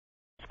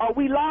Are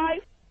we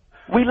live?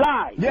 We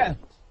live. Yeah.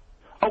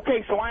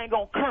 Okay, so I ain't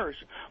gonna curse,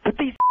 but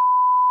these.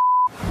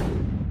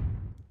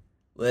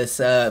 What's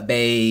up,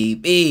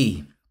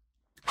 baby?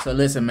 So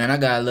listen, man, I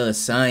got a little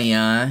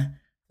sunyan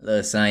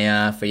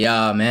for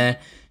y'all, man.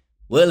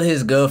 Will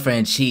his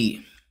girlfriend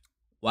cheat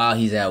while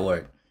he's at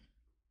work?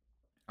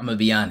 I'm gonna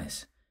be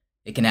honest.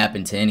 It can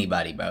happen to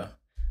anybody, bro.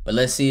 But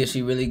let's see if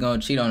she really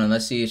gonna cheat on him.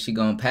 Let's see if she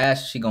gonna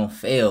pass or she gonna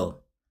fail.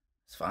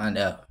 Let's find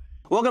out.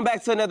 Welcome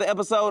back to another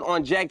episode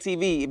on Jack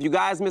TV. If you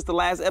guys missed the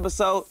last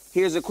episode,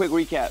 here's a quick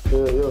recap.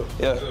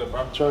 Yeah.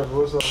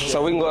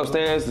 So we can go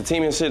upstairs. The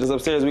team and shit is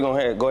upstairs. We're going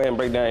to go ahead and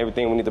break down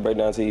everything we need to break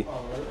down to you.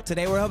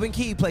 Today we're helping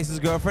Key place his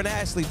girlfriend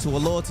Ashley to a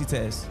loyalty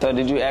test. So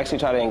did you actually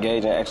try to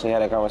engage and actually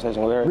have that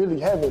conversation with her? Really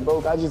haven't, bro.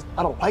 I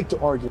don't like to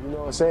argue. You know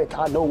what I'm saying?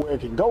 I know where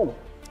it can go.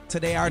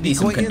 Today our Need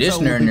some decoy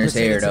conditioner Enzo in will be his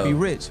hair, pretending to be though.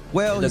 rich.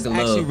 Well, he's Look a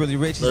actually little- really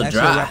rich. He's little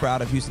actually dry. a rapper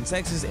out of Houston,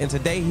 Texas. And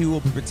today he will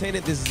be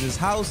pretending this is his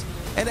house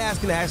and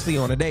asking Ashley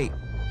on a date.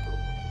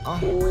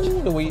 This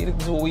is where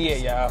we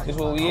at, y'all. This is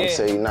where we I'll at.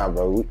 tell you now,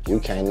 bro. You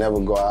can't never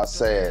go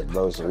outside,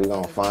 bro. So we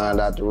gonna find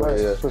out the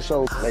real. For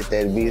sure. Let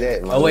that be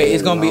that. Oh wait,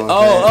 it's gonna be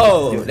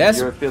that's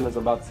your feelings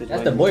about the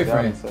situation. that's the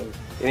boyfriend. So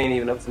it ain't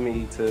even up to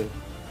me to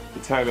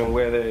determine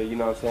whether, you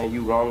know what I'm saying,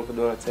 you wrong for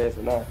doing a test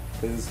or not.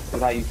 Because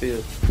it's how you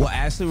feel. Will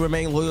Ashley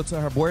remain loyal to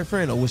her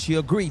boyfriend or will she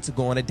agree to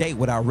go on a date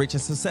with our rich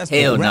and successful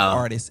Hell rap no.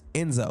 artist,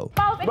 Enzo?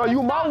 Bro,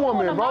 you my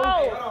woman, bro.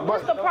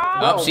 What's the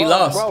problem? Oh, she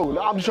lost. Bro,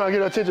 I'm just trying to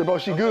get her attention, bro.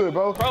 She good,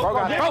 bro. Bro, go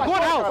in the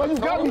house. Bro, you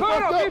got me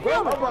fucked up,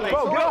 bro.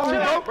 Bro, get off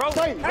me, bro.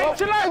 Hey,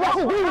 chill out. What's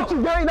agree with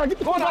you, gang? Now get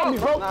the fuck out of me,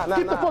 bro.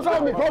 Get the fuck out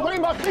of me, bro. Go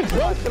in my face,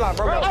 bro. Chill out,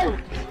 bro. Hey,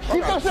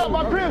 keep that shit out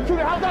my crib, too.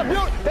 The house I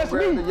built, that's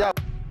me.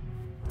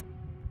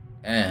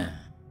 Damn.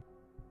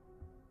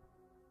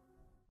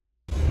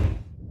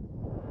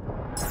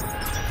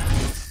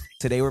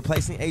 Today we're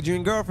placing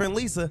Adrian's girlfriend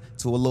Lisa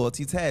to a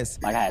loyalty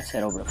test. Like I had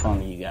said over the phone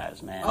to you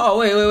guys, man. Oh,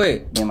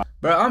 wait. Yeah, my-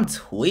 Bro, I'm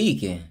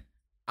tweaking.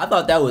 I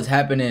thought that was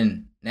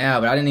happening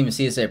now, but I didn't even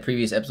see it say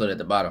previous episode at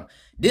the bottom.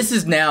 This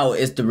is now,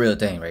 it's the real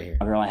thing right here.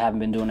 My girl, I haven't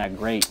been doing that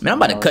great. Man, I'm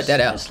about to You know, cut that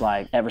out. It's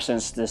like ever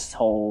since this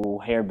whole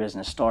hair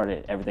business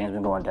started, everything's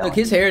been going down. Look,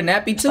 his hair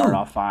nappy Started too.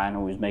 off fine,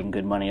 and we was making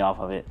good money off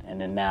of it,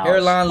 and then now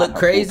Hairline it's look like her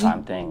crazy.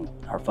 full-time thing.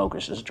 Her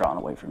focus is drawn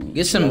away from me.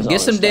 Get She some does all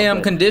this damn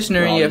stuff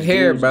conditioner with in all your these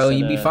hair, dudes bro. instead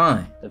You be of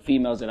fine. The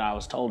females that I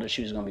was told that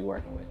she was gonna be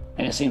working with,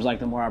 and it seems like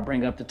the more I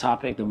bring up the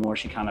topic, the more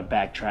she kind of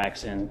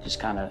backtracks and just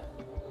kind of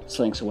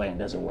slinks away and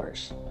does it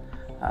worse.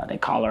 They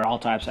call her all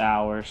types of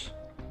hours.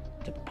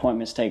 The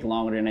appointments take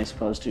longer than they're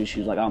supposed to. She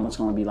was like, oh, it's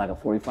gonna be like a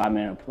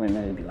 45-minute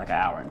appointment. It'd be like an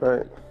hour.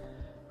 Right.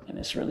 And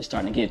it's really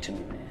starting to get to me,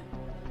 man.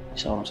 You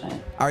see what I'm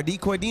saying? Our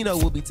decoy Dino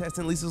will be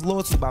testing Lisa's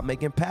loyalty by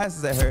making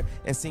passes at her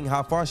and seeing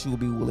how far she will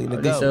be willing to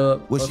Lisa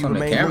go. Will up she on the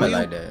remain camera loyal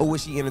like that. or will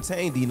she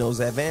entertain Dino's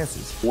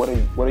advances? What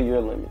are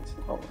your limits?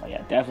 Oh,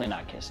 yeah, definitely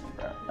not kissing,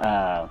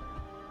 bro.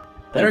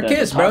 Let her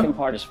kiss, the bro. talking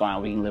part is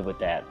fine. We can live with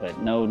that.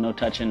 But no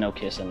touching, no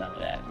kissing, none of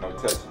that. No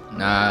touching.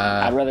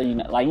 Nah. I'd rather you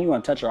not, like, you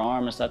want to touch her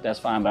arm and stuff, that's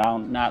fine, but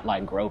I'm not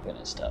like groping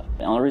and stuff.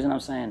 The only reason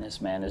I'm saying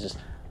this, man, is just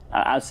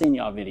I've seen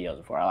y'all videos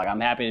before. Like, I'm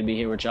happy to be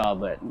here with y'all,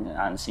 but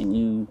I've seen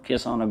you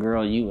kiss on a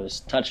girl, you was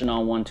touching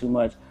on one too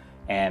much,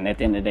 and at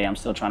the end of the day, I'm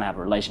still trying to have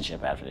a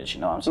relationship after this.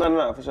 You know what I'm saying?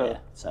 No, for sure. Yeah,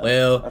 so,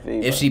 Well, I feel you,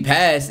 if bro. she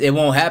passed, it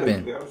won't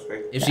happen.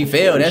 If she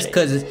failed, that's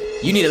because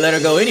you need to let her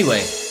go anyway.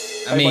 I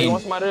Hey, bro, you mean,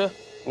 want somebody to?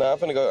 Nah, I'm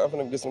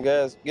finna get some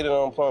gas. Get it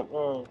on pump.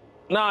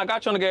 Nah, I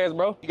got you on the gas,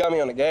 bro. You got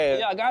me on the gas.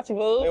 Yeah, I got you,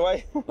 fool.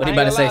 Anyway. what he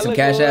about to say? Some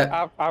cash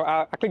app?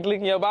 I click the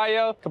link in your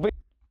bio.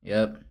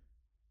 Yep.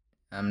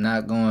 I'm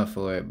not going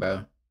for it,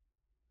 bro.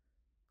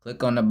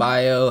 Click on the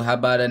bio. How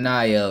about a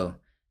Nio?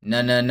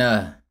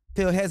 Nah.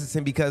 Feel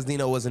hesitant because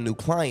Dino was a new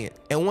client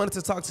and wanted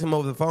to talk to him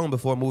over the phone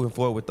before moving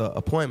forward with the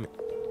appointment.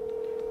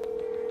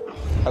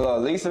 Hello,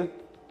 Lisa?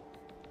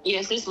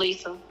 Yes, it's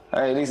Lisa.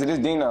 Hey, Lisa, this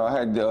is Dino. I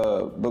had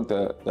booked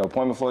the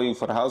appointment for you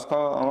for the house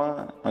call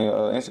online on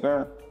your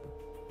Instagram.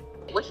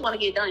 What you want to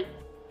get done?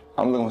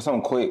 I'm looking for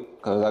something quick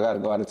because I got to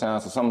go out of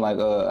town. So something like,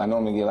 I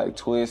normally get like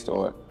twist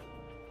or,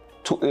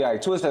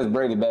 twist that's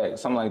braided back,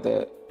 something like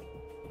that.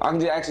 I can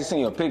just actually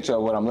send you a picture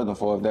of what I'm looking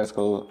for if that's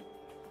cool.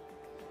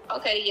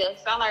 Okay, yeah,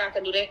 sound like I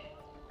can do that.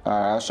 All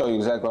right, I'll show you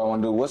exactly what I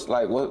want to do.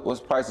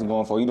 What's prices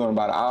going for? You doing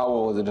about an hour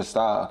or is it a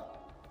style?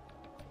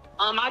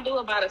 I do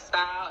about a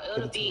style.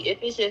 It'll be, if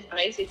it's just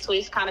basic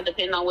twist, kind of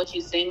depending on what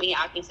you send me,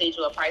 I can send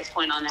you a price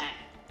point on that.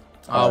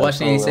 Oh, why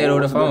she ain't say it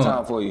over the What's a good phone?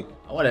 time for you?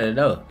 I wanted to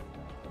know.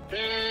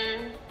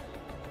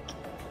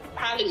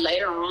 Probably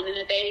later on in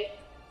the day.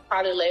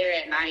 Probably later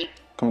at night.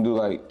 Can we do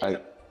like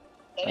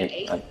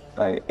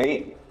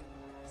 8?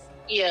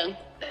 Yeah,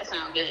 that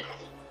sounds good.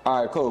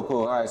 All right, cool.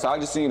 All right, so I'll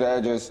just send you the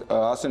address.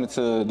 I'll send it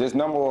to this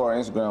number or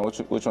Instagram.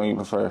 Which one you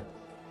prefer?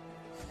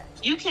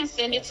 You can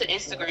send it to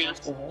Instagram.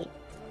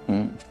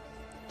 Mm-hmm.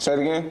 Say it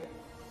again?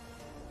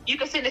 You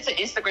can send it to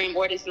Instagram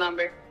or this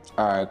number.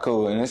 All right,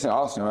 cool. And it's in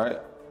Austin, right?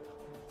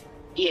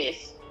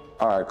 Yes.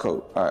 All right,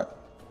 cool. All right.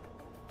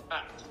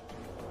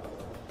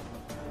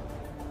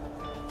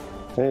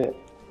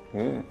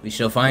 We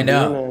shall find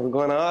out. We're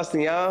going to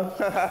Austin, y'all.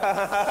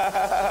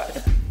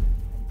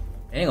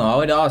 Ain't going all the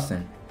way to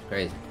Austin.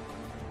 Crazy.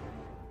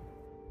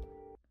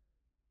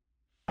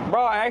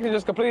 Bro, I actually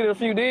just completed a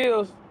few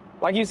deals.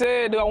 Like you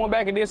said, dude, I went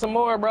back and did some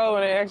more, bro,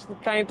 and it actually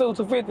came through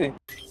 250.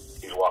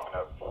 He's walking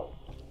up.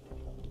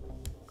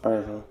 All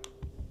right, huh?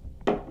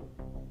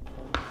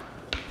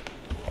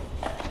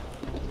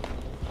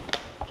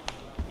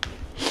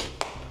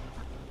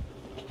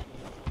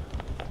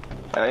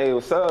 Hey,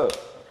 what's up?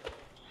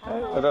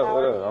 Hey, what up,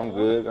 what up? I'm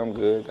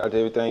good. Got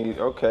everything.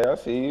 Okay, I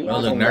see you. You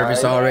look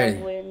nervous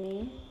already.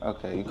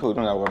 Okay, you cool.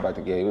 Don't gotta worry about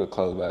the gate. We'll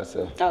close by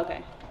itself.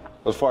 Okay.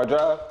 Was far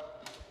drive?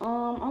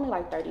 Only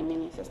like 30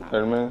 minutes. It's not.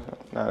 30 minutes?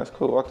 Nah, that's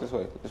cool. Walk this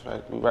way. It's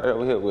right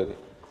over here with it.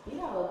 You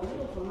have a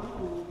beautiful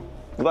mom.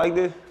 You like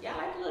this? Yeah, I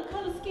like the little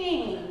color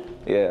scheme.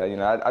 Yeah, you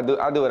know, I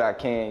do what I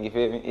can. You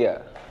feel me?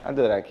 Yeah, I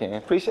do what I can.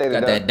 Appreciate it.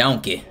 Got that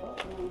donkey.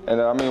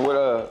 And I mean,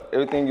 what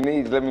everything you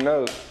need, just let me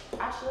know.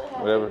 I should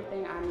have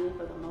everything I need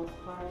for the most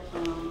part.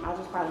 I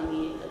just probably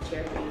need a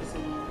chair for you to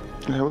sit in.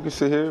 Yeah, we can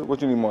sit here. What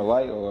you need, more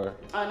light or?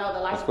 Oh no, the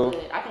light's cool.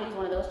 good. I can use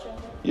one of those chairs.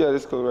 Yeah,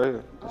 this cool right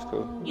here. That's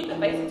cool. You can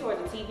face it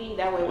towards the TV.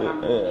 That way when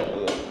I'm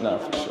moving, yeah. Nah,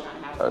 for sure.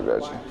 I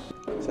got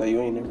you. So you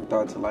ain't never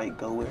thought to like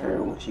go with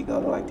her when she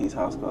go to like these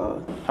house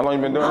calls? How long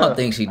you been doing I don't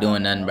think she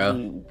doing nothing,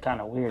 bro.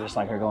 Kind of weird. It's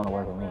like her going to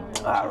work with me.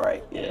 All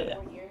right. Yeah.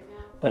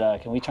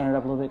 But can we turn it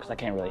up a little bit? Because I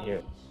can't really hear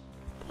it.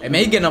 Hey,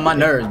 man, you getting on my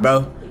nerves,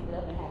 bro.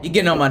 You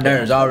getting on my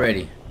nerves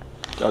already.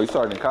 Oh, you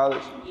started in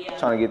college? Yeah.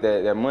 Trying to get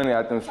that money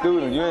out them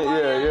students. You ain't,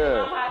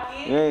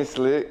 yeah. You ain't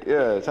slick.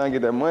 Yeah, trying to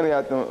get that money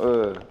out them,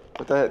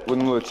 what them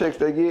little checks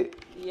they get?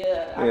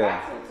 Yeah, I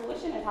got to.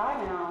 Tuition is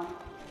high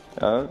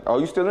now. Oh,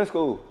 you still in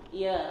school?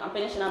 Yeah, I'm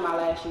finishing up my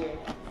last year.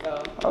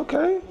 So.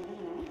 Okay.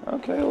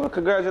 Okay, well,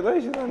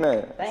 congratulations on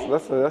that.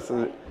 That's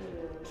a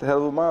hell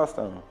of a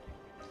milestone.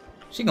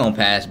 She gonna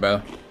pass,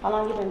 bro. How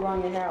long you been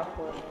growing your hair out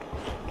for?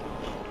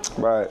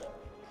 Right.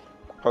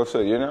 Oh, so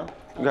a year now?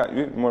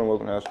 You're more than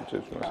welcome to have some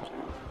tips.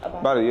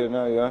 About a year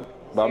now, yeah.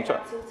 But I'm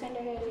trying. Too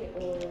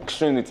tender-headed or?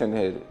 Extremely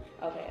tender-headed.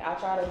 Okay, I'll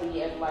try to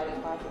be as light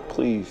as possible.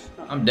 Please.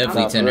 I'm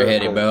definitely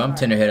tender-headed, bro. I'm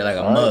tender-headed like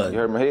a mug. You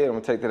hurt my head, I'm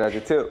gonna take that out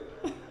your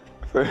tip.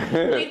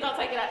 Please don't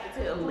take it out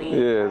the tip, please.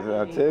 Yes,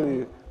 I tell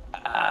you.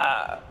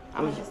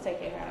 I'm gonna just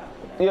take it out.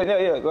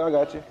 Yeah, go, I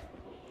got you.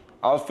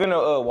 I was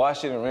finna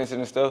wash it and rinse it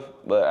and stuff,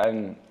 but I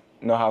didn't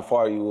know how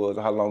far you was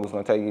or how long it was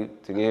gonna take you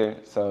to get here,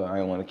 so I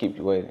didn't want to keep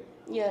you waiting.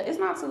 Yeah, it's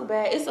not too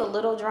bad. It's a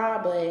little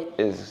dry, but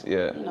it's,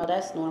 yeah. You know,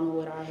 that's normal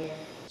with our hair.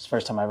 It's the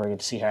first time I ever get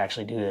to see her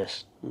actually do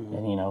this.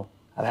 And, you know,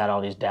 I've had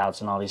all these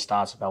doubts and all these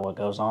thoughts about what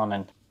goes on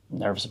and I'm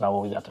nervous about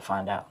what we got to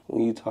find out.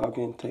 When you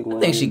talking, take one. I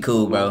think she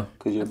cool, bro.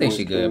 I think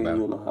she good, bro. You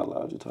don't know how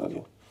loud you're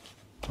talking.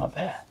 Not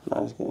bad.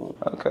 Nice, good.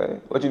 Okay.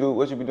 What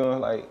you be doing,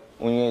 like,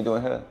 when you ain't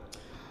doing hair?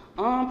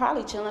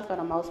 Probably chilling for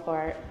the most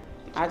part.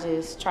 I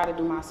just try to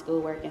do my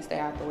schoolwork and stay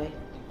out the way.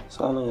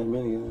 So how long have you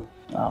been together?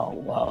 Oh,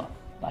 well,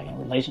 like in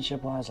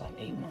relationship-wise, like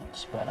 8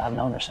 months. But I've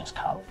known her since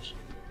college.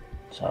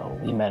 So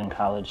we met in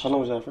college. How long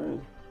was that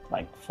friend?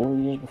 Like 4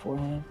 years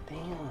beforehand.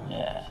 Damn.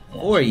 Yeah.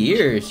 4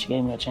 years? She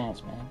gave me a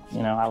chance, man.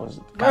 You know, I was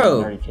kind of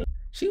a nerdy kid.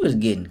 She was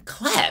getting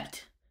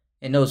clapped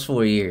in those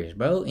 4 years,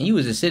 bro. And you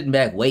was just sitting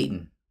back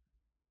waiting.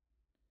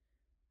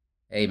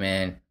 Hey,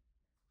 man.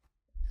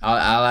 All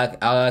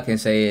I can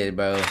say is,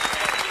 bro.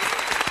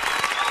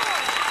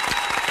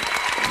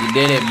 You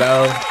did it,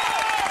 bro.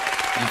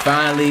 You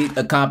finally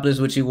accomplished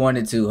what you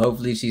wanted to.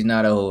 Hopefully she's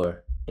not a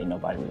whore. Ain't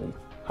nobody really.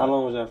 How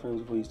long was that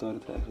friends before you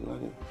started to actually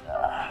like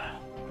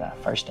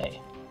it? First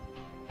day.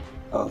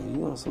 Oh,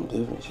 you on some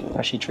different shit.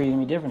 But she treated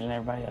me different than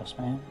everybody else,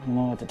 man. You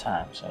know, at the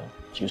time, so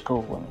she was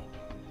cool with me.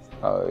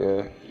 Oh,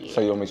 yeah. So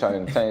you want me trying to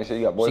entertain shit?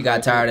 You got boyfriend? She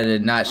got tired of the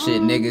not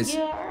shit niggas?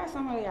 Yeah, I got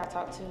somebody I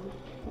talk to.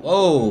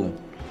 Whoa.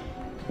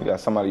 You got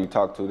somebody you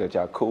talk to that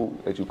y'all cool,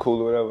 that you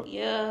cool or whatever?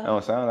 Yeah. That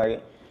don't sound like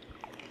it.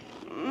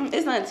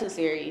 It's nothing too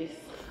serious.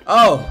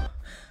 Oh.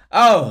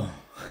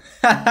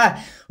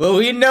 Well,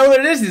 we know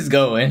where this is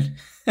going.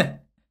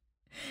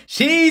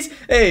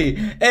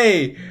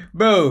 Hey,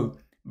 bro.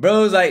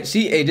 Bro's like,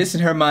 this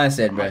is her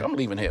mindset, bro. I'm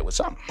leaving here with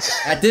something.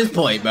 At this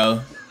point,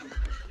 bro.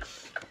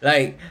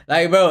 Like,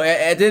 bro,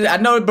 I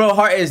know bro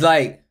heart is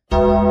like,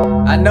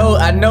 I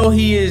know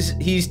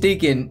he's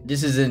thinking,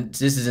 this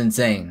is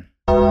insane.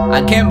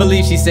 I can't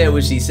believe she said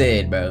what she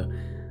said, bro.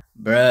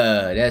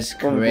 Bruh, that's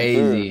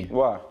crazy.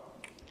 Why?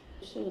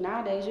 Shoot,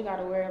 nowadays you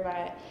gotta worry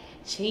about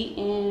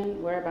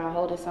cheating, worry about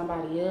holding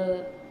somebody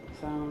up.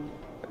 So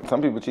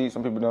some people cheat,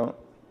 some people don't.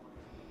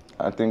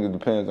 I think it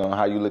depends on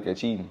how you look at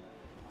cheating.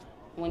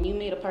 When you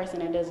meet a person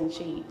that doesn't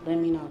cheat, let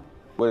me know.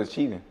 What is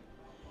cheating?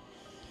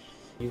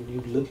 You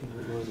looking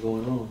at what's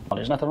going on. Well,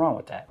 there's nothing wrong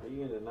with that. Are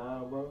you in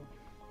denial, bro?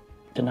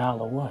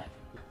 Denial of what?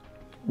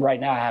 Right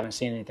now, I haven't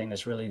seen anything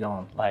that's really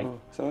going, like...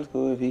 So it's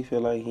cool if he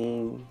feel like he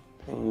ain't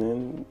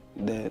nothing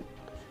that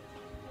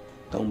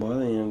Don't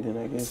bother him, then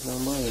I guess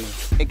don't bother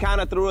him. It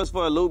kind of threw us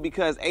for a loop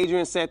because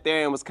Adrian sat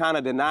there and was kind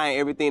of denying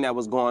everything that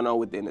was going on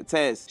within the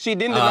test. She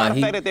didn't deny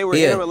the fact that they were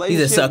in a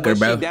relationship, he's a sucker, but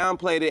bro. she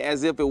downplayed it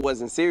as if it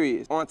wasn't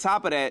serious. On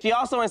top of that, she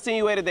also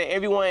insinuated that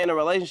everyone in a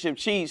relationship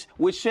cheats,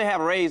 which should have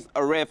raised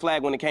a red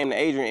flag when it came to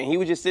Adrian. And he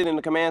was just sitting in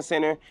the command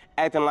center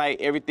acting like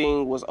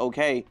everything was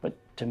okay. But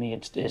to me,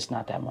 it's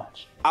not that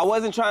much. I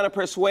wasn't trying to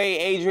persuade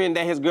Adrian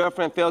that his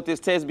girlfriend failed this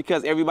test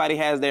because everybody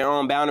has their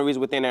own boundaries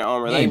within their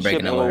own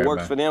relationship, and what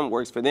works for them,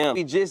 works for them.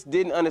 He just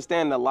didn't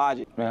understand the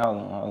logic. Man, hold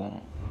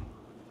on.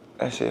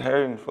 That shit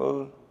hurting,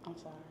 fool. I'm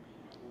sorry.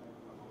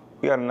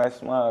 You got a nice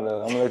smile,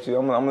 though. I'm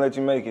gonna let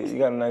you make it. You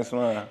got a nice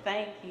smile.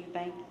 Thank you,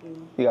 thank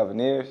you. You got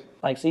veneers?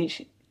 Like,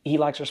 see, he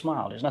likes her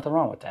smile. There's nothing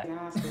wrong with that.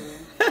 Nah, it's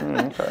cool.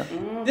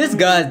 Okay. This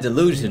guy's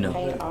delusional.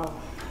 Pay it off.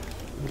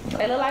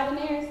 They look like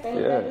veneers? They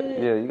look that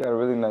good? Yeah, you got a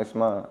really nice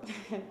smile.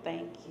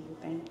 Thank you,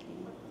 thank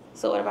you.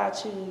 So what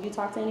about you? You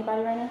talk to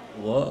anybody right now?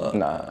 What?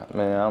 Nah,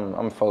 man,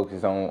 I'm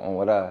focused on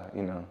what I,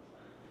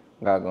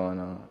 got going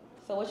on.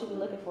 So what you be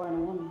looking for in a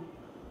woman?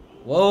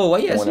 Whoa, why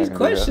you ask these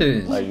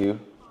questions? Like you.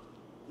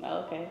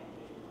 Oh, okay.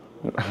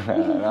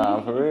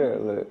 Nah, for real.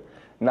 Look,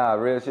 nah,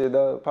 real shit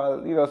though.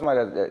 Probably,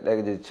 somebody that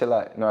can just chill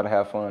out, know how to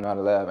have fun, know how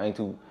to laugh,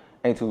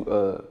 ain't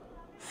too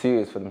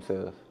serious for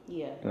themselves.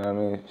 Yeah. You know what I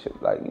mean?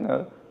 Shit, like,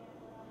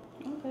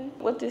 Okay.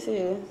 What this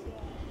is?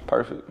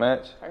 Perfect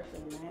match.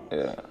 Perfect match.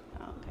 Yeah.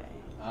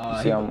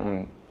 Okay.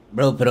 See,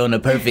 bro, put on the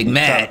perfect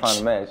match. Trying to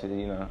find a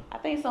match, I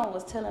think someone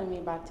was telling me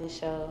about this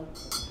show.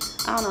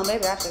 I don't know,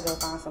 maybe I should go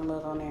find some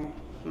love on there.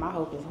 My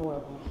hope is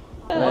horrible.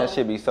 Man, that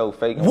shit be so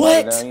fake.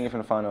 What? You ain't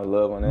finna find no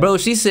love on that. Bro,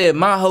 she said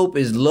my hope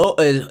is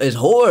is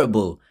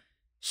horrible.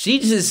 She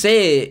just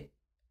said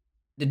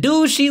the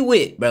dude she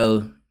with,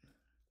 bro,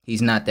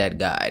 he's not that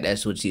guy.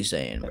 That's what she's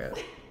saying, bro.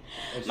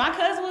 My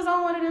cousin was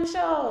on one of them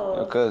shows.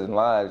 Your cousin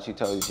lied. She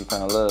told you she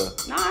found love.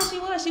 Nah, she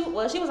was. She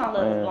was on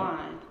Love is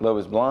Blind. Love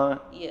is Blind?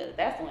 Yeah,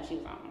 that's the one she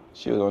was on.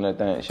 She was on that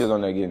thing. She was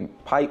on there getting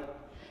piped.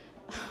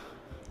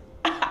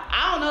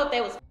 I don't know if they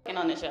was fucking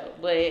on the show,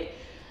 but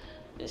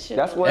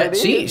that's what it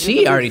is.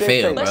 She already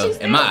failed, bro.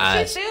 In my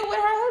eyes. She's still with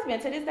her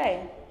husband to this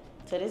day.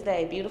 To this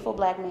day, beautiful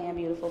black man,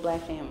 beautiful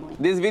black family.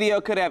 This video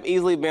could have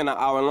easily been an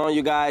hour long,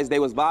 you guys. They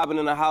was vibing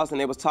in the house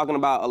and they was talking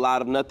about a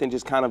lot of nothing,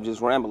 just kind of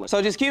just rambling.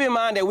 So just keep in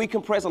mind that we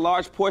compress a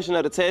large portion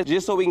of the test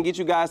just so we can get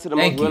you guys to the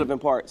most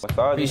relevant parts.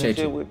 Appreciate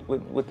you.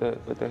 With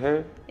the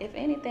hair? If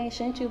anything,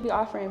 shouldn't you be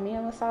offering me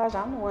a massage?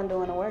 I'm the one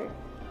doing the work.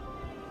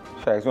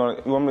 Facts. You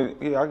want me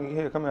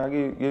to, come here. I'll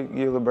give you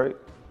a little break.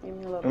 Give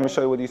me a little Let me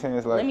show you what these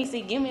hands like. Let me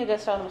see. Give me a good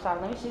shoulder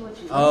massage. Let me see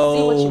what you.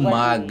 Oh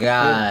my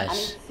gosh. I need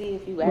to see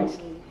if you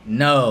actually.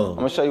 No. I'm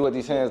gonna show you what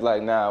these hands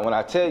like now. When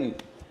I tell you,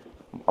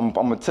 I'm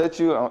gonna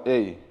touch you.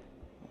 Hey,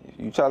 if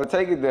you try to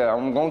take it there,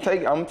 I'm gonna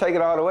take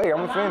it all the way.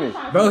 I'm gonna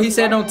finish. Bro, he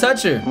said don't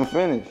touch her. I'm gonna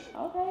finish.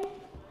 Okay.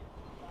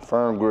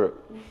 Firm grip.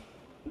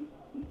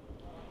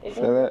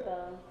 See that?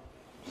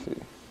 See.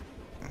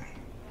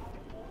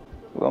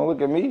 Don't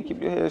look at me.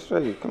 Keep your head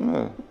straight. Come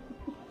here.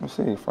 Let's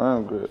see.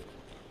 Firm grip.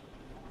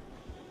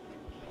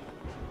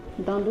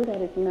 Don't do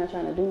that if you're not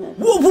trying to do nothing.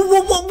 Whoa, whoa,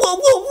 whoa, whoa, whoa,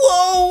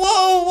 whoa,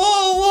 whoa,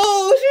 whoa,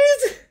 whoa.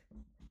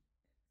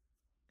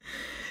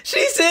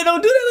 She said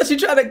don't do that unless you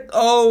try to.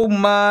 Oh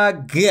my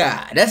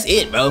God. That's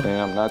it, bro.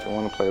 Damn, I'm not the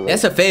one to play like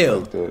that's a fail.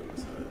 Like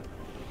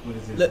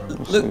that.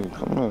 Look.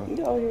 Come on.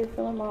 You over here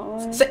feeling my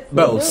arm.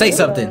 Bro, say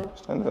something.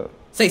 Stand up.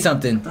 Say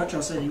something. I thought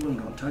y'all said he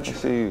wasn't gonna touch her.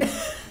 See you.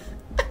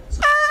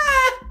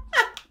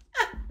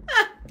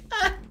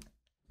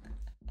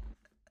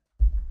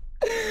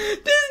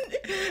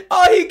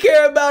 All he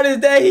care about is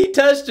that he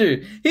touched her.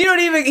 He's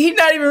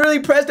not even really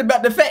pressed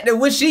about the fact that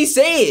what she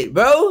said,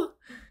 bro.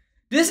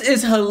 This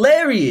is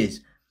hilarious.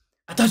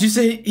 I thought you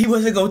said he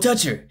wasn't gonna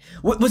touch her.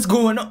 What's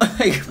going on?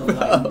 Like,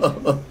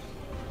 bro.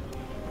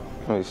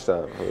 Let me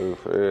stop,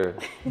 for real.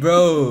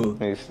 Bro.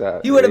 Let me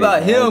stop. You what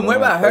about him? What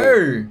about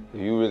her?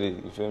 You really,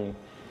 you feel me?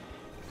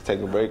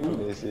 Take a break from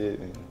this shit.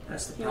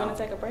 You want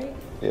to take a break?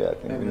 Yeah, I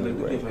think we need a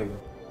break.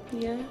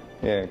 Yeah.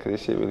 Yeah, because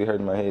this shit really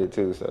hurting my head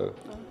too, so.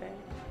 Okay.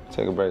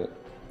 Take a break.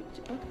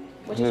 Okay.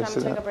 What you trying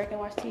to take a break and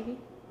watch TV?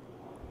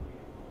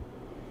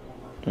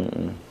 I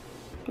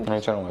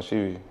ain't trying to watch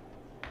TV.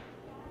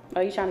 Oh,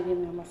 you trying to give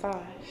me a massage?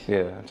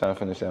 Yeah, I'm trying to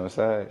finish that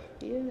massage.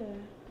 Yeah.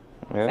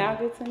 Yeah. Sound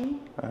good to me?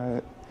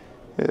 Alright.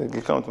 Yeah,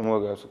 get comfortable,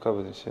 more guys, for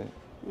covers and shit.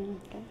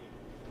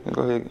 Okay.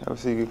 Go ahead, I'll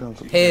see you get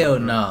comfortable. Hell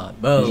nah,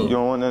 bro. You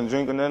don't want nothing to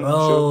drink or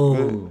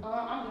nothing? Bro.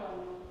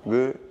 Sure.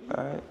 Good?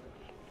 Alright.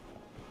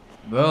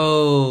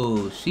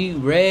 Bro, she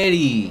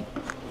ready.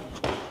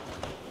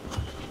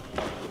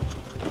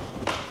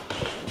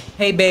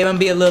 Hey, babe, I'm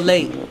be a little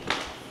late.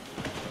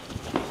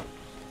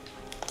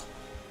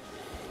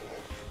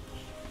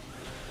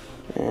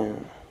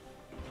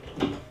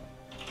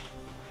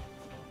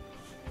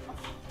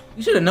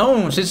 You should have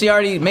known since he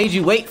already made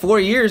you wait 4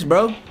 years,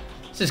 bro.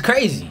 This is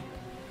crazy.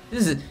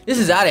 This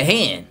is out of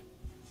hand.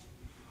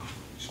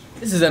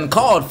 This is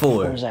uncalled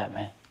for. Where's that,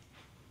 man?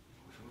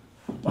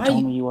 You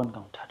told me you wasn't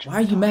gonna touch her. Why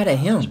are you mad at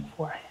him?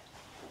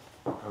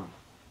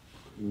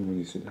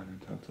 You sit down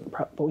and talk to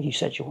her. But you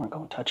said you weren't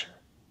gonna touch her.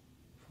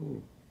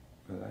 Cool.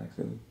 Relax.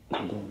 I'm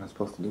doing what I'm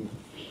supposed to do.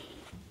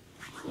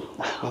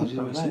 Oh,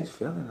 She's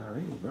feeling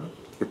already, bro.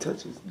 The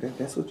touches.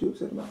 That's what you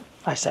upset about?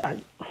 I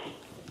said, You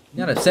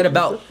not upset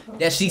about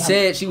that she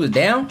said she was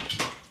down?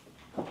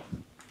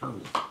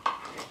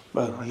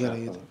 Bro, you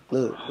gotta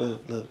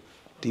look.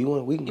 Do you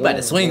want? We can You go. about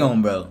to swing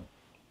on, bro.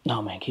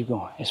 no, man, keep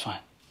going. It's fine.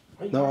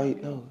 No, are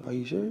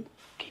you sure?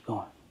 Keep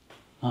going.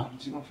 Huh?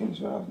 She's gonna finish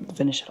it off.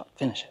 Finish it up.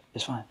 Finish it.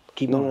 It's fine.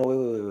 Keep No,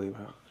 going. wait,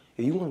 bro.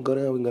 If you want to go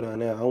down, we can go down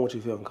now. I don't want you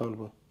to feel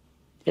uncomfortable.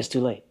 It's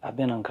too late. I've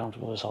been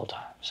uncomfortable this whole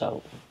time.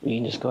 So we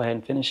can just go ahead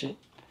and finish it.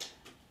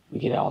 We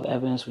get all the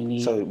evidence we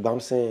need. So, but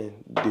I'm saying,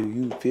 do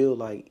you feel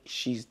like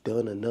she's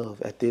done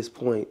enough at this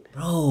point,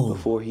 Bro,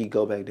 before he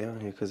go back down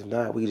here? Because if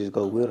not, we just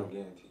go with him. I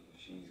guarantee you,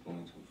 she's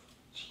going to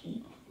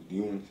cheat.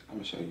 I'm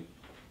gonna show you.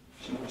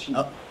 She's gonna cheat.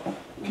 Oh.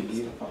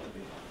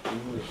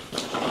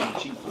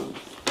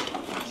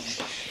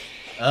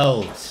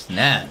 Oh,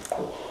 snap.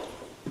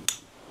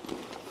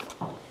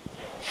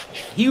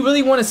 He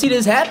really want to see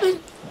this happen?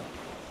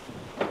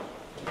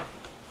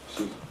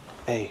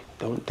 Hey,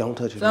 don't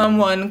touch it.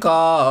 Someone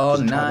call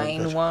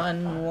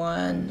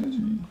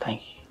 911.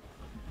 Thank you.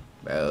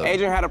 Bro.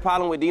 Adrian had a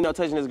problem with Dino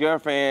touching his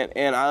girlfriend,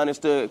 and I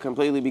understood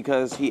completely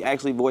because he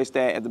actually voiced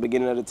that at the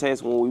beginning of the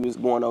test when we was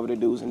going over the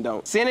do's and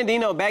don'ts. Sending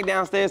Dino back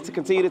downstairs to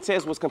continue the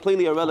test was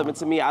completely irrelevant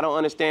to me. I don't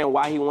understand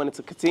why he wanted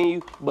to continue,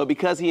 but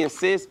because he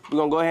insists, we're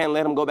gonna go ahead and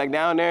let him go back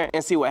down there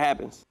and see what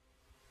happens.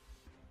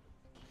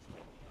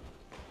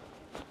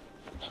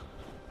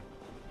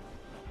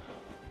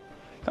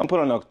 Don't put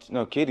on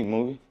no kiddie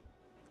movie.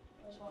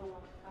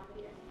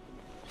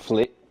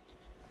 Flick.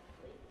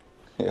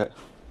 Yeah.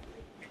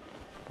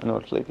 I know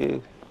what a flick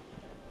is.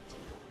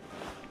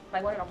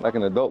 Like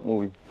an adult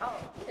movie. Oh,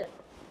 yeah.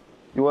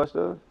 You watch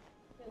those?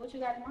 What you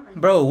got in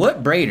mind? Bro,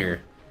 what braider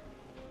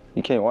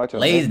You can't watch it.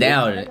 lays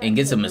down and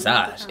gets a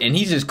massage? And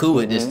he's just cool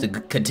with this to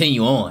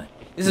continue on.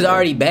 This is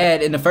already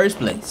bad in the first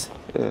place.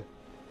 Yeah.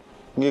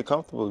 You get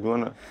comfortable.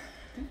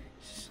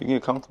 You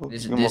get comfortable.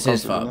 This is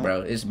his fault,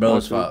 bro. It's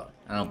bro's fault.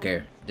 I don't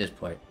care at this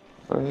point.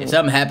 If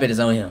something happened, it's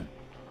on him.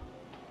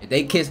 If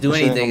they kiss, do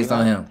anything, it's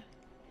on him.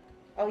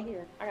 Oh, yeah.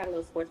 I got a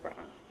little sports bra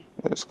on.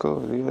 That's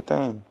cool. Do your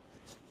thing.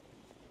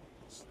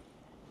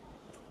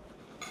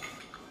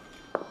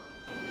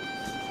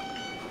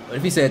 What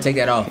if he said take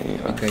that off?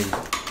 Okay.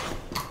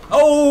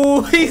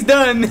 Oh, he's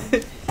done.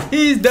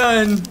 He's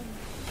done.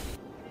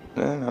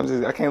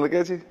 Man, I can't look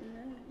at you.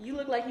 You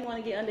look like you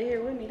want to get under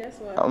here with me. That's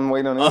why. I'm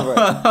waiting on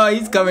everybody. Oh,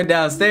 he's coming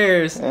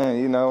downstairs. Yeah,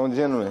 you know, I'm a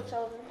gentleman.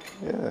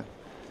 Yeah. That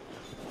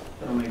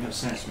don't make no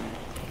sense, man.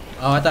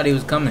 Oh, I thought he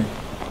was coming.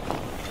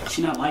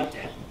 She not like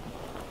that.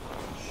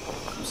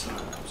 I'm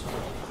sorry.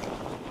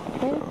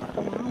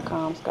 The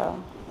rom-coms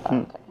go.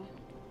 Okay.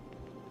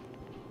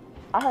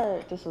 I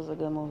heard this was a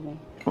good movie.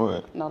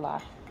 What? No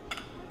lie.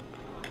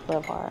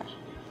 Love Hard.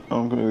 I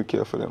don't really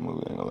care for that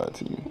movie, I ain't gonna lie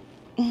to you.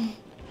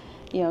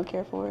 You don't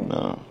care for it?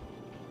 No.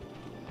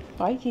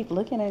 Why you keep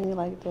looking at me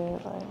like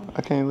that? Like,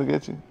 I can't look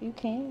at you. you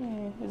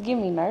can. It's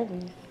getting me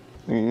nervous.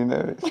 You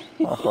nervous?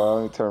 My fault,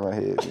 let me turn my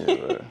head. Yeah,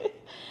 bro.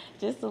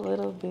 Just a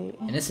little bit.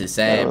 And this is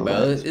sad,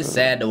 bro. It's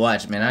sad to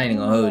watch, man. I ain't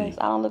even gonna hold you.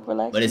 I don't look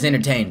relaxed. But it's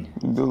entertaining.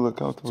 You do look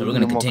comfortable. So we're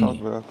gonna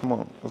continue. Come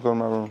on, let's go to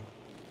my room.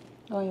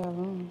 Oh, your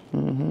room.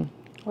 Mm-hmm.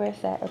 Where's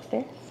that?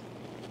 Upstairs?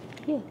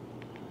 Yeah.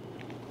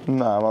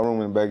 Nah, my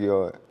room in the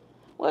backyard.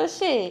 Well,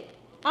 shit.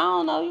 I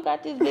don't know. You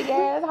got this big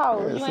ass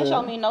house. Yeah, You ain't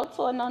show me no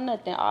tour, no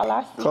nothing. All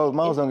I see. Close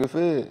mouths don't get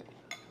fed.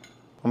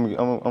 I'm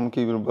gonna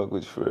keep it a buck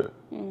with you for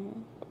real.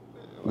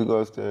 We go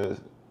upstairs.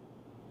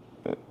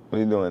 What are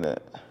you doing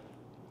that?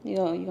 You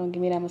gonna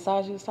give me that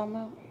massage you was talking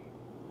about?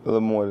 A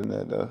little more than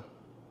that, though.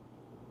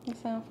 That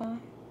sound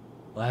fine.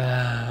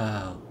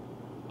 Wow.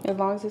 As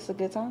long as it's a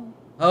good time.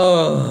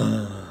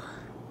 Oh.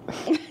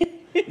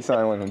 You sound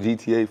like one of them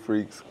GTA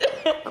freaks.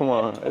 Come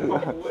on.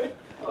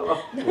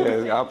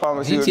 Yeah, I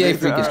promise you. GTA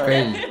freak is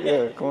crazy.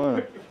 Yeah, come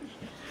on.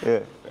 Yeah,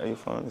 you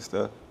fun and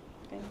stuff.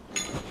 Yeah,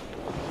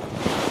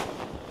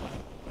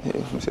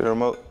 let me see the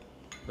remote.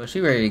 But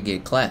she ready to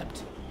get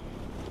clapped.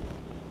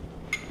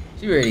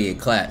 She ready to get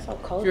clapped. So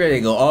cold. She ready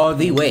to go all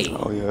the way.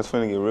 Oh yeah, it's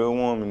finna get real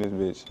warm in this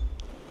bitch.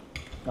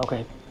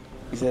 Okay.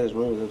 He said his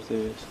room is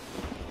upstairs.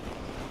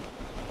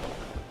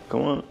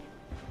 Come on.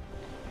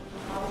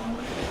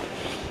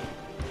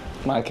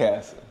 My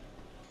castle.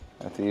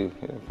 After you.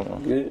 Yeah, come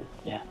on. Good?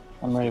 Yeah.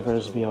 I'm ready for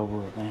this to be over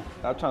with, man.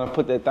 Stop trying to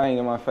put that thing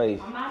in my face.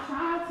 I'm not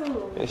trying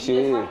to. That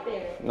shit is. Right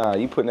there. Nah,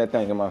 you putting that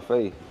thing in my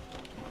face.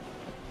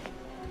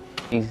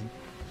 Easy.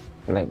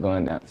 Like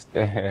going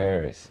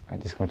downstairs. I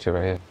just gonna chill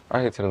right here.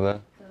 Right here to the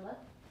left. To the left?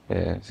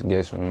 Yeah, it's a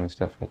guest room and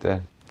stuff like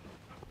that.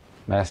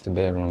 Master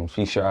bedroom.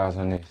 Feast your eyes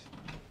on this.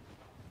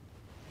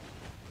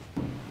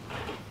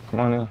 Come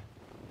on in.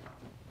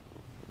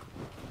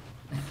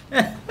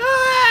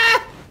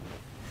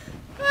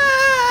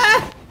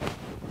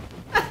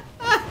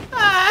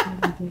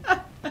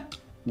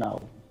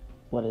 No.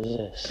 What is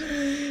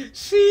this?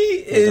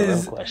 She That's a real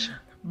is, question.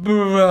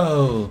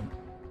 bro.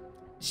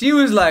 She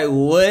was like,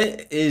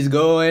 "What is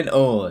going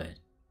on?"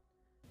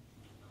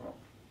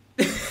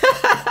 You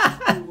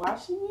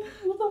watching me?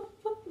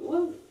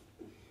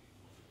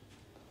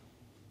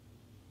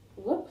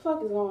 What the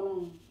fuck is going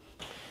on?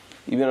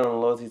 You been on a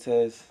loyalty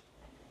test.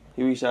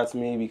 He reached out to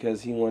me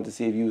because he wanted to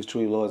see if you was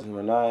truly loyal to him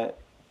or not.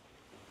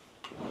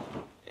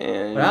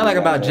 And what I like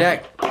about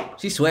Jack,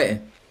 she's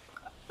sweating.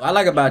 What I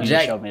like about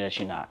Jack, showed me that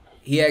you're not.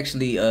 He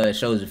actually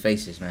shows the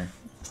faces, man.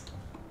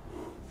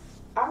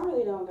 I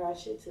really don't got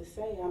shit to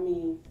say. I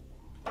mean,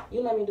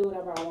 you let me do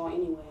whatever I want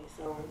anyway,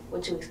 so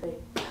what you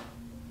expect?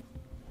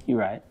 You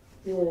right.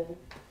 Yeah.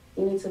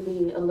 You need to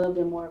be a little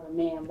bit more of a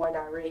man, more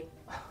direct.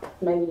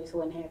 Maybe this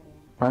wouldn't happen.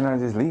 Why not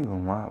just leave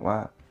him?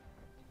 Why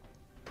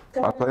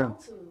play him?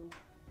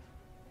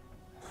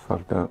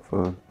 Fucked up,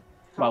 fool.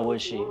 Why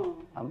would she?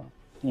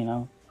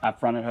 I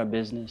fronted her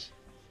business.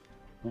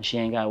 When she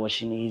ain't got what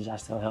she needs, I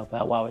still help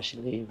out. Why would she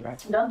leave,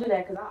 right? Don't do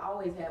that, because I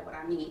always have what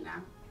I need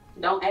now.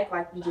 Don't act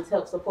like you just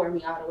help support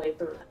me all the way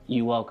through.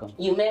 You welcome.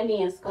 You met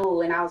me in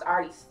school, and I was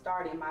already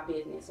starting my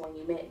business when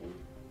you met me.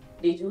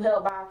 Did you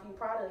help buy a few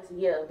products?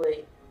 Yeah,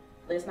 but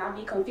let's not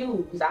be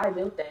confused. I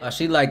built that.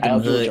 She like them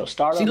hood.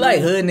 She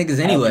like hood niggas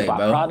anyway,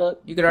 bro.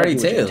 You could already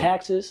tell.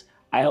 Taxes.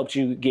 I helped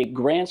you get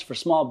grants for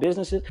small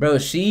businesses. Bro,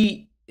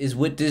 she is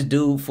with this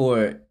dude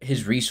for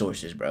his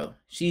resources, bro.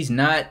 She's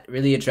not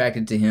really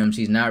attracted to him.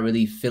 She's not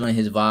really feeling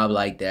his vibe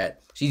like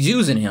that. She's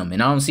using him,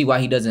 and I don't see why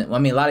he doesn't. Well,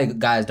 I mean, a lot of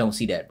guys don't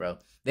see that, bro.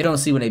 They don't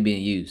see when they're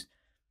being used.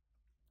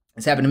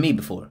 It's happened to me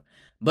before.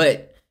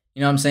 But,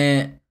 you know what I'm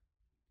saying?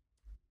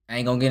 I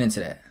ain't gonna get into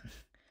that.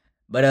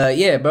 But,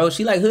 yeah, bro,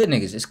 she like hood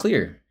niggas. It's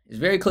clear. It's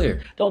very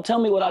clear. Don't tell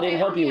me what I didn't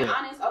help you with.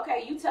 Honest,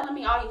 okay, you telling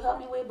me all you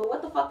helped me with, but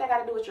what the fuck that got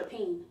to do with your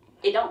peen?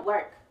 It don't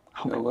work.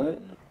 You know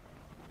what?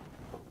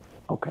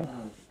 Okay.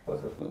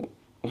 What's the fuck?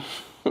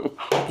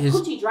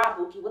 Coochie dry,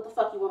 Bookie. What the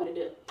fuck you want me to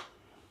do?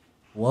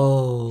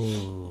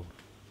 Whoa.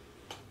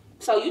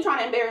 So you trying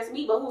to embarrass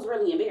me, but who's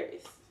really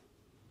embarrassed?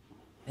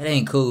 That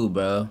ain't cool,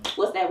 bro.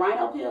 What's that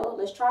rhino pill?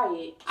 Let's try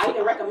it. I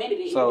even recommended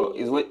it. So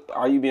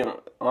are you being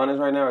honest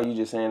right now, or are you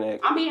just saying that?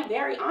 I'm being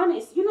very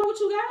honest. You know what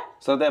you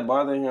got? So if that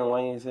bothering him,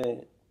 why you ain't say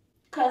it?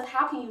 Because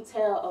how can you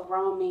tell a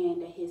grown man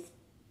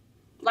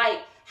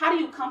that how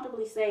do you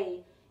comfortably say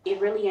it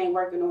really ain't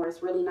working or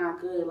it's really not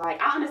good?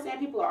 Like, I understand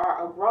people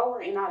are a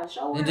grower and not a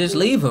shower. Then just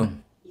leave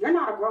him. You're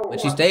not a grower.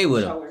 But you stay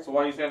with him. So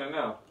why you saying it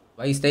now?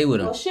 Why you stay with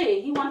him? Well,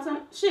 shit, he wants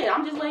some shit.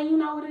 I'm just letting you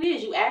know what it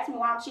is. You asked me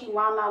why I'm cheating,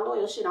 why I'm not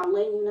loyal. Shit, I'm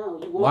letting you know.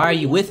 Why are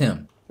you with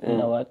him? You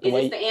know what? Is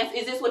this the answer?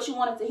 Is this what you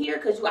wanted to hear?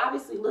 Because you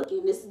obviously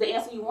looking. This is the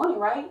answer you wanted,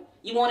 right?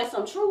 You wanted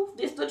some truth.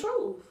 This the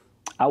truth.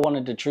 I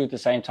wanted the truth the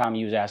same time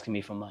you was asking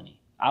me for money.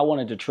 I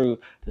wanted the truth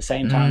the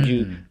same time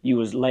you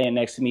was laying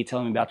next to me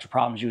telling me about your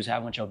problems you was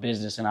having with your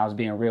business and I was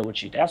being real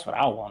with you. That's what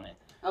I wanted.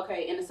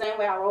 Okay, in the same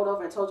way I rolled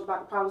over and told you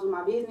about the problems with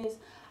my business,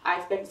 I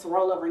expected to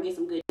roll over and get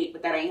some good dick,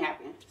 but that ain't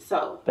happening.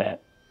 So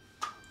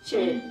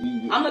shit,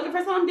 I'm looking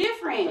for something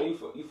different.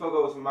 So you fuck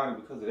over somebody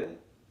because of that?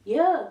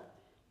 Yeah.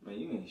 Man,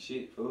 you ain't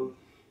shit, fool.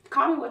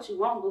 Call me what you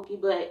want, Bookie,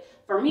 but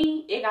for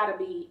me, it gotta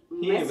be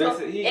mental,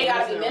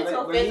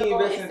 physical,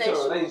 and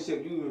sexual.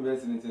 Relationship you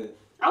invested into.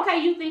 Okay,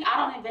 you think I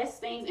don't invest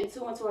things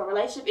into a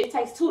relationship? It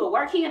takes two to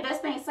work. He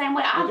invests things the same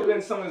way I do. You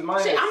letting someone's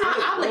mind. Shit, I'm not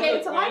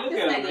obligated to like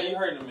this nigga. Man, you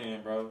hurting a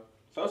man, bro.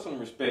 Show some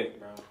respect,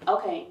 bro.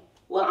 Okay.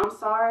 Well, I'm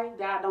sorry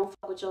that I don't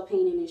fuck with your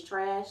opinion is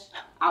trash.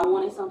 I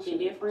wanted something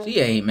different. She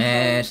ain't,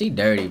 man. She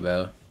dirty,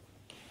 bro.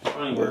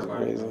 I ain't worried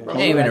about it.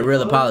 Ain't even a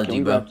real apology,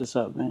 bro. Wrap this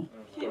up, man.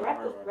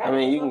 I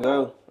mean, you can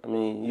go. I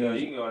mean, you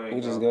can go ahead.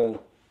 You can just go.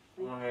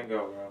 Go ahead and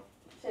go, bro.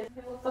 Shit,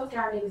 fuck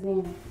y'all niggas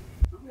in.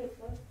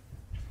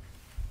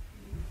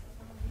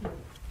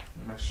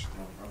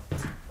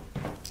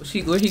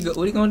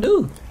 What he gonna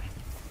do?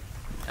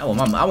 I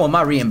want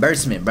my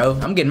reimbursement, bro.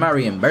 I'm getting my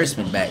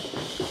reimbursement back.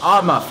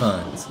 All my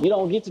funds. You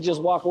don't get to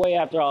just walk away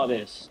after all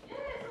this.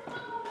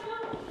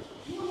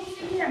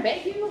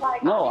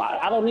 No,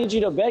 I don't need you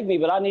to beg me,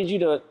 but I need you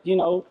to,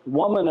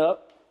 woman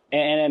up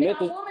and admit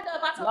that.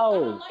 I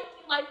don't like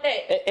you like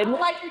that. I don't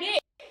like your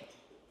dick.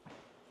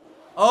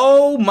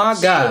 Oh my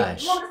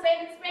gosh. You want to say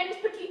it in Spanish?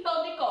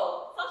 Poquito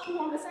dico. What you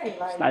want to say?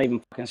 It's not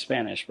even fucking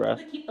Spanish, bro.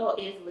 Poquito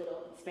is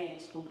little in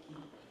Spanish.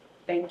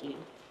 Thank you.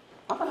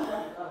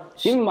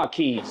 Give me my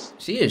keys.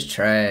 She is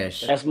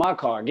trash. That's my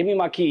car. Give me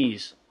my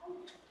keys.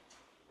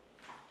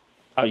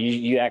 Oh,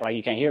 you act like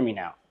you can't hear me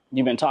now.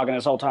 You've been talking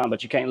this whole time,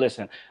 but you can't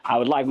listen. I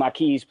would like my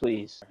keys,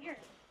 please.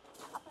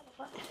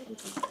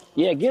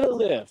 Yeah, get a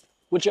lift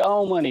with your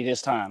own money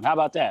this time. How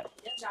about that?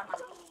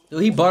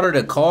 Dude, he bought her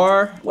the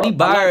car. What he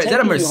buy her? Is that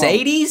a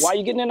Mercedes? Why are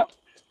you getting in a...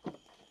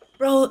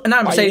 Bro,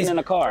 not a Mercedes. In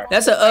a car?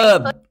 That's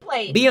a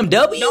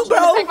BMW,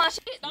 bro.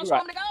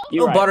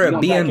 You bought her a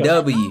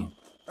BMW.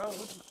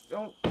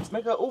 Don't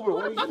make her Uber.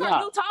 What are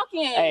you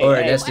talking? Hey, or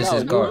that's just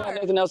his car. I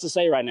have nothing else to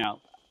say right now.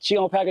 She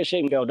gonna pack her shit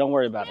and go. Don't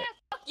worry about it.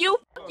 Fuck you,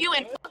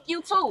 and fuck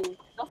you too.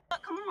 The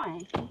fuck, come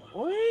on.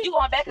 What? You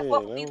going back and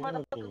forth with these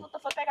motherfuckers? What the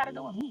fuck they gotta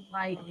do with me?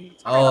 Like,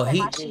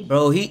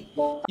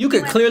 you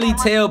could clearly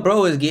tell,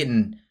 bro, is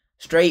getting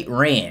straight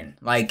ran.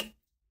 Like,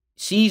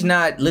 she's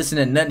not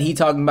listening to nothing he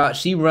talking about.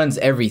 She runs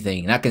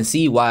everything, and I can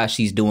see why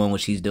she's doing what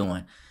she's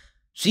doing.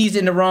 She's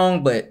in the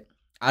wrong, but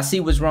I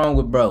see what's wrong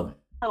with bro.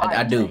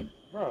 I do.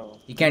 Bro.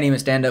 He can't even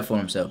stand up for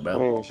himself, bro.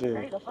 Man, shit.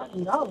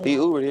 He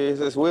Ubered here. It's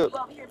his whip. You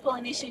over here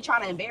pulling this shit,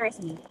 trying to embarrass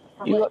me.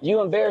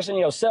 You embarrassing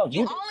yourself.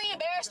 You only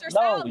embarrassed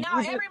yourself. Now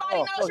everybody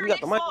knows you're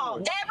next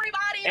fall.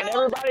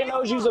 Everybody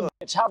knows you's a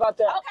bitch. How about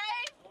that?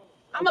 Okay.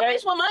 I'm a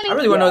bitch with money. I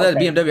really want to know that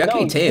BMW. I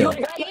can't tell.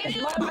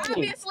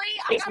 Obviously,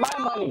 I got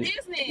my own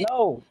business.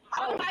 No.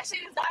 All of my shit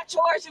is not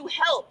yours. You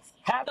helped.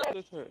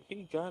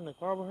 He got in the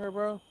car with her,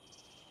 bro.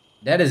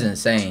 That is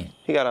insane.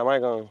 He got a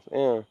mic on.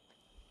 Yeah.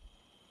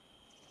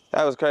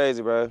 That was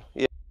crazy, bro.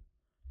 Yeah.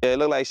 It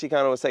looked like she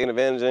kind of was taking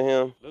advantage of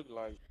him. Looked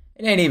like.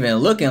 It ain't even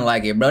looking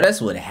like it, bro. That's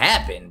what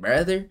happened,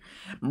 brother.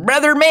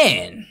 Brother,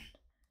 man.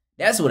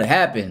 That's what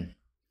happened.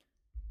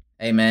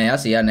 Hey, man. I'll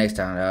see y'all next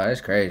time, dog.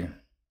 That's crazy.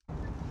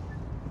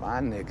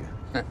 My nigga.